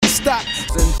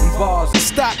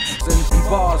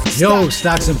Yo,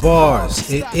 Stocks and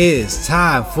Bars, it is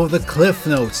time for the Cliff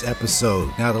Notes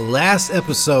episode. Now, the last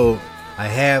episode, I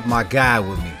had my guy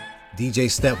with me,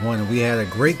 DJ Step One, and we had a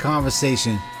great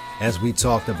conversation as we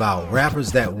talked about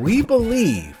rappers that we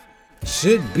believe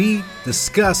should be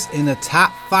discussed in the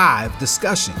top 5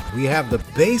 discussion. We have the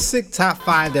basic top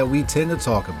 5 that we tend to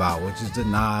talk about, which is the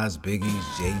Nas,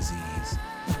 Biggies, Jay-Z's.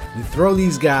 We throw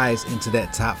these guys into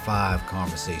that top 5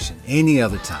 conversation any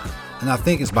other time, and I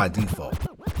think it's by default.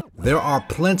 There are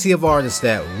plenty of artists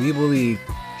that we believe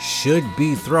should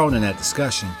be thrown in that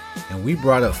discussion, and we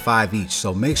brought up 5 each,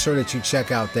 so make sure that you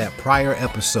check out that prior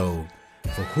episode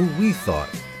for who we thought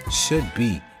should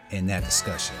be in that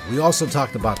discussion. We also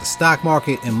talked about the stock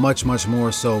market and much, much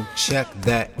more, so check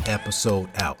that episode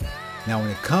out. Now, when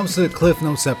it comes to the Cliff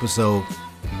Notes episode,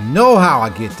 you know how I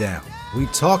get down. We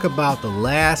talk about the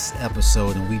last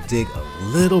episode and we dig a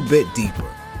little bit deeper.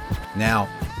 Now,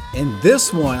 in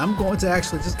this one, I'm going to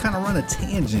actually just kind of run a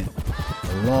tangent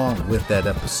along with that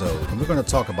episode. And we're going to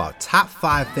talk about top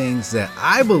 5 things that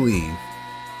I believe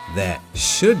that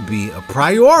should be a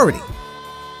priority.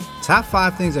 Top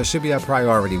 5 things that should be a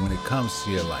priority when it comes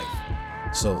to your life.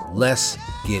 So let's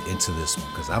get into this one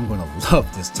because I'm going to love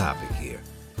this topic here.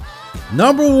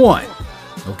 Number 1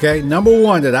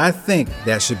 that I think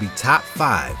that should be top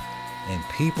 5 in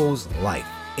people's life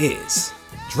is,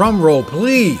 drum roll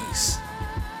please,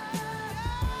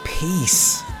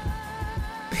 peace.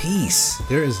 Peace.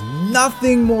 There is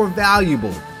nothing more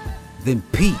valuable than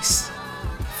peace.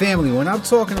 Family, when I'm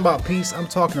talking about peace, I'm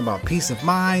talking about peace of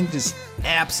mind, just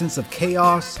absence of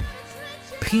chaos.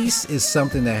 Peace is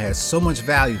something that has so much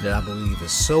value that I believe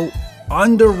is so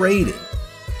underrated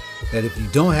that if you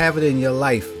don't have it in your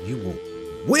life, you will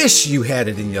wish you had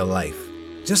it in your life.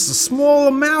 Just a small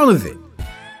amount of it.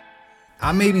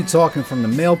 I may be talking from the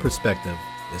male perspective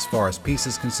as far as peace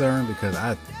is concerned because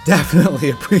I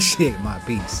definitely appreciate my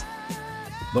peace.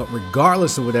 But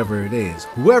regardless of whatever it is,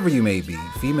 whoever you may be,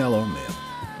 female or male,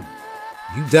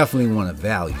 you definitely want to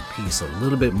value peace a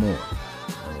little bit more.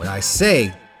 And what I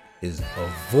say is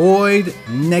avoid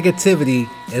negativity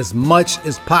as much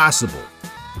as possible.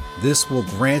 This will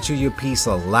grant you your peace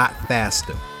a lot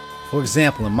faster. For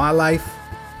example, in my life,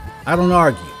 I don't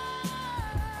argue.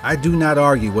 I do not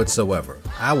argue whatsoever.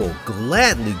 I will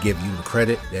gladly give you the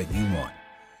credit that you want.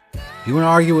 If you want to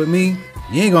argue with me,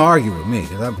 you ain't gonna argue with me.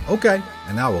 Because I'm okay,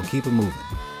 and I will keep it moving.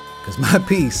 Because my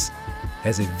peace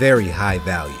has a very high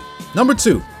value. Number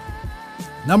two,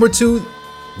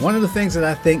 one of the things that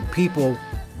I think people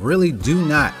really do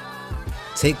not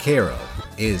take care of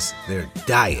is their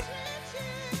diet.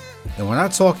 And when I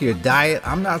talk your diet,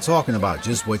 I'm not talking about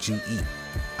just what you eat.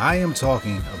 I am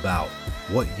talking about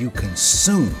what you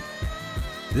consume.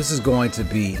 This is going to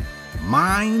be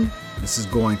mind. This is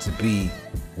going to be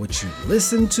what you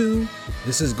listen to.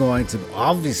 This is going to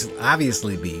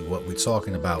obviously be what we're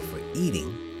talking about for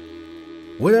eating.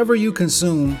 Whatever you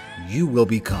consume, you will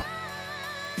become.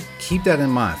 Keep that in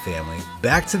mind, family.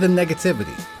 Back to the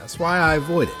negativity. That's why I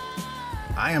avoid it.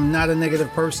 I am not a negative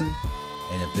person.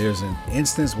 And if there's an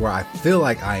instance where I feel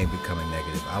like I am becoming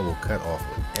negative, I will cut off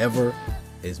whatever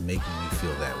is making me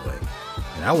feel that way.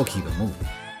 And I will keep it moving.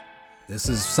 This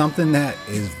is something that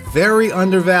is very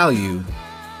undervalued.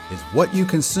 Is what you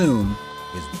consume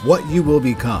is what you will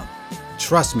become.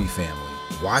 Trust me, family.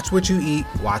 Watch what you eat.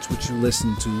 Watch what you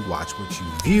listen to. Watch what you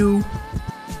view.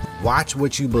 Watch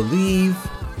what you believe.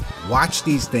 Watch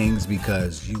these things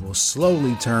because you will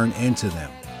slowly turn into them.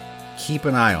 Keep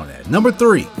an eye on that. Number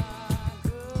three,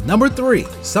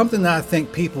 something that I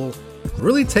think people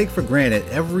really take for granted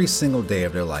every single day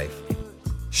of their life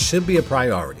should be a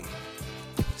priority.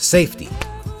 Safety.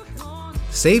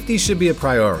 Safety should be a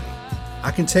priority. I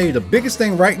can tell you the biggest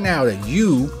thing right now that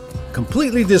you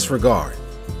completely disregard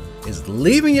is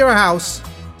leaving your house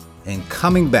and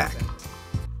coming back.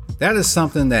 That is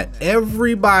something that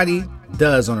everybody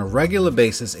does on a regular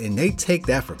basis and they take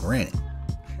that for granted.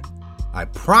 I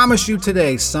promise you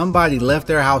today, somebody left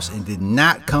their house and did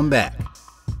not come back.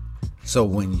 So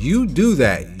when you do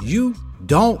that, you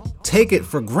don't take it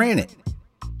for granted.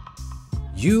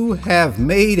 You have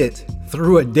made it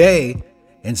through a day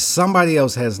and somebody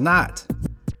else has not.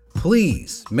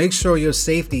 Please make sure your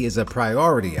safety is a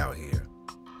priority out here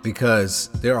because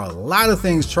there are a lot of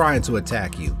things trying to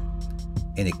attack you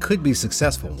and it could be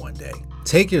successful one day.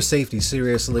 Take your safety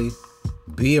seriously.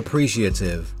 Be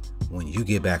appreciative when you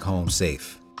get back home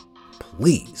safe.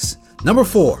 Please. Number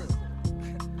four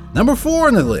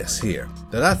on the list here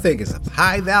that I think is of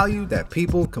high value that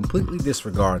people completely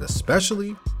disregard,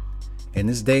 especially in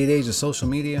this day and age of social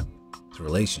media, is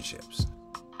relationships.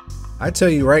 I tell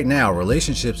you right now,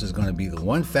 relationships is going to be the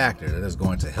one factor that is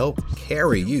going to help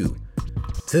carry you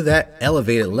to that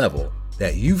elevated level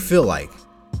that you feel like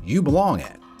you belong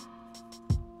at.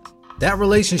 That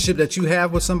relationship that you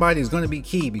have with somebody is going to be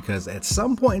key, because at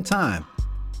some point in time,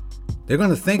 they're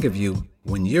going to think of you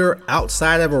when you're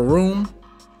outside of a room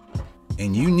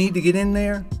and you need to get in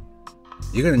there.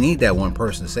 You're going to need that one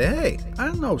person to say, hey,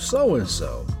 I know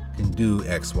so-and-so can do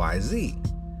X, Y, Z.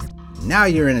 Now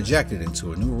you're interjected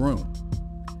into a new room.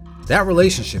 That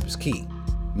relationship is key.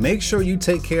 Make sure you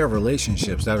take care of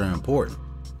relationships that are important,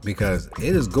 because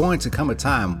it is going to come a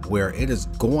time where it is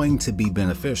going to be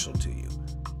beneficial to you.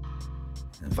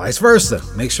 And vice versa.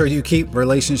 Make sure you keep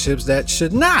relationships that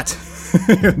should not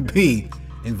be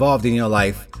involved in your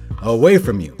life away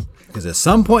from you, because at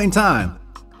some point in time,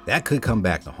 that could come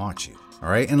back to haunt you. All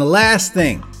right. And the last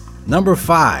thing, number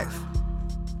 5,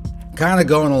 kind of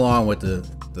going along with the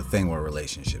thing with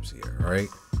relationships here. All right.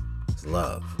 It's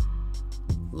love.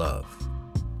 Love.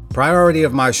 Priority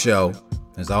of my show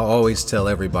is I always tell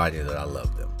everybody that I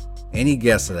love them. Any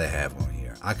guests that I have on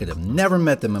here, I could have never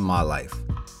met them in my life,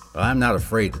 but I'm not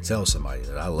afraid to tell somebody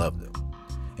that I love them.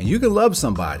 And you can love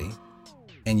somebody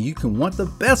and you can want the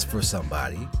best for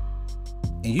somebody,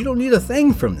 and you don't need a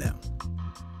thing from them.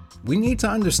 We need to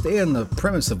understand the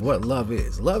premise of what love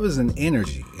is. Love is an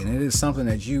energy, and it is something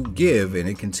that you give and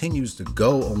it continues to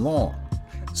go along.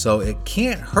 So it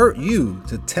can't hurt you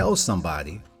to tell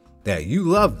somebody that you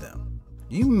love them.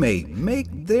 You may make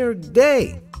their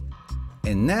day,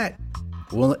 and that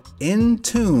will in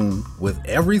tune with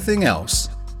everything else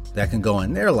that can go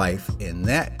in their life, and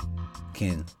that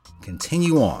can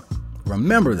continue on.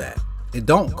 Remember that. It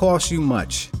don't cost you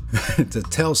much to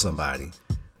tell somebody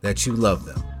that you love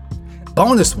them.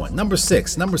 Bonus one, number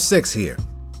 6 here.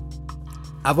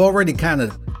 I've already kind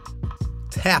of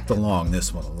tapped along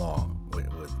this one along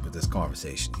with this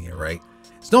conversation here, right?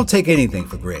 So don't take anything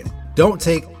for granted. Don't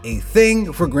take a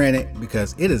thing for granted,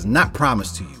 because it is not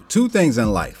promised to you. 2 things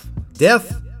in life: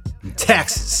 death and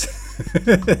taxes.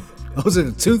 Those are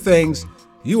the 2 things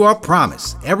you are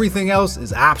promised. Everything else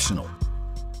is optional.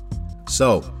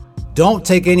 So don't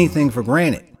take anything for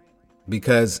granted,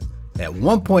 because at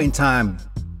one point in time,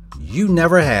 you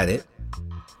never had it.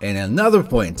 And at another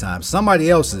point in time, somebody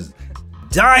else is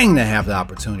dying to have the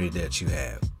opportunity that you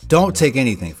have. Don't take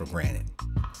anything for granted.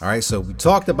 All right, so we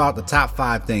talked about the top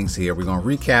 5 things here. We're going to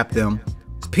recap them.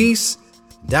 It's peace,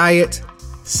 diet,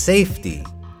 safety,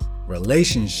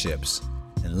 relationships,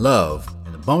 and love.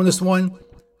 And the bonus one,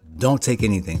 don't take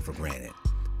anything for granted.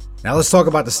 Now let's talk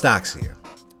about the stocks here.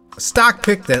 A stock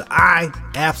pick that I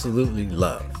absolutely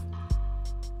love: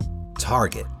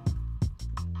 Target.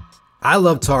 I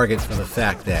love Target for the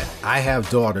fact that I have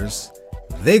daughters.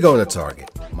 They go to Target.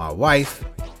 My wife,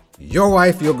 your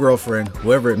girlfriend,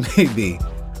 whoever it may be.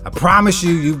 I promise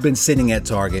you've been sitting at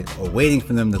Target or waiting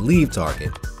for them to leave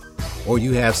Target, or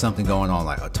you have something going on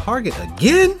like, a Target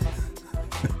again?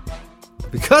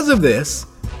 Because of this,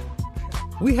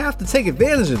 we have to take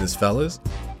advantage of this, fellas.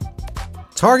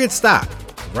 Target stock,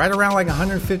 right around like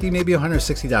 $150, maybe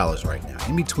 $160 right now.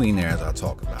 In between there, as I'll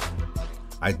talk about.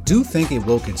 I do think it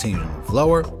will continue to move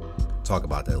lower. Talk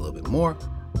about that a little bit more.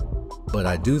 But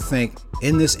I do think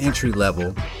in this entry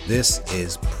level, this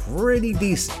is pretty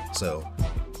decent. So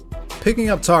picking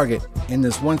up Target in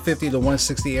this 150 to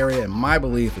 160 area, in my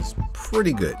belief, is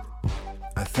pretty good.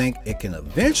 I think it can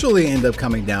eventually end up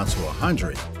coming down to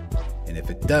 100. And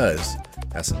if it does,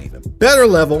 that's an even better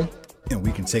level, and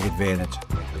we can take advantage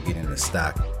of getting the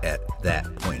stock at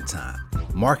that point in time.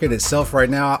 Market itself right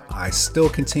now, I still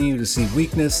continue to see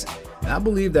weakness, and I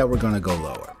believe that we're going to go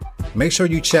lower. Make sure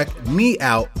you check me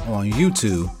out on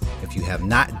YouTube. If you have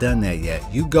not done that yet,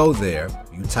 you go there,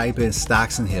 you type in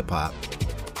stocks and hip hop,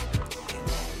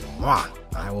 and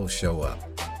I will show up.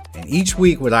 And each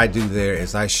week what I do there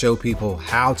is I show people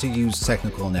how to use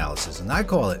technical analysis, and I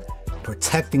call it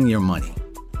protecting your money.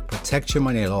 Protect your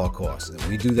money at all costs. And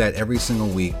we do that every single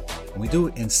week. And we do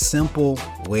it in simple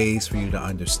ways for you to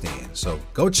understand. So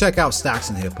go check out Stocks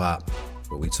and Hip Hop,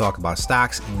 where we talk about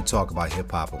stocks and we talk about hip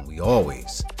hop, and we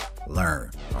always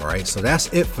learn. All right. So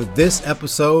that's it for this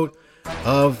episode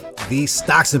of the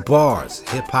Stocks and Bars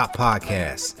Hip Hop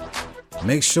Podcast.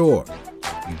 Make sure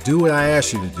you do what I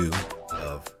asked you to do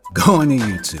of going to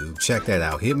YouTube. Check that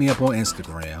out. Hit me up on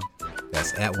Instagram.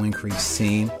 That's at Wincrease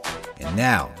Team. And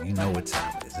now you know what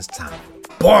time it is. It's time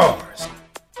for bars.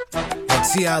 Hey,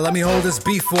 T.I., let me hold this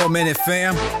beat for a minute,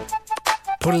 fam.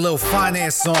 Put a little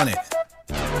finance on it.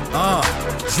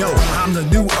 Yo, I'm the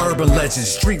new urban legend.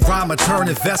 Street rhymer turned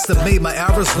investor. Made my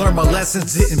errors, learned my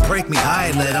lessons. Didn't break me, I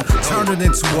ain't let them. Turned it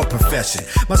into a profession.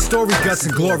 My story, guts,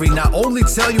 and glory. Not only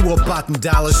tell you about them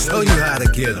dollars, show you how to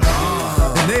get them.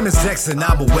 The name is X and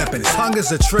I'm a weapon. Tongue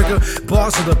is a trigger.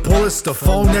 Bars are the bullets. The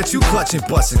phone that you clutching,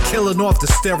 busting. Killing off the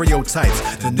stereotypes.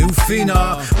 The new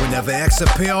phenom. Whenever X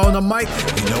appear on the mic,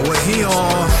 you know what he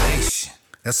on.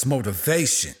 That's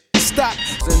motivation. Stop,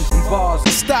 send some bars,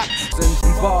 stop, send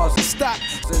some bars, stop,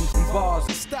 send some bars,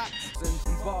 stop, send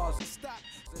some bars, stop.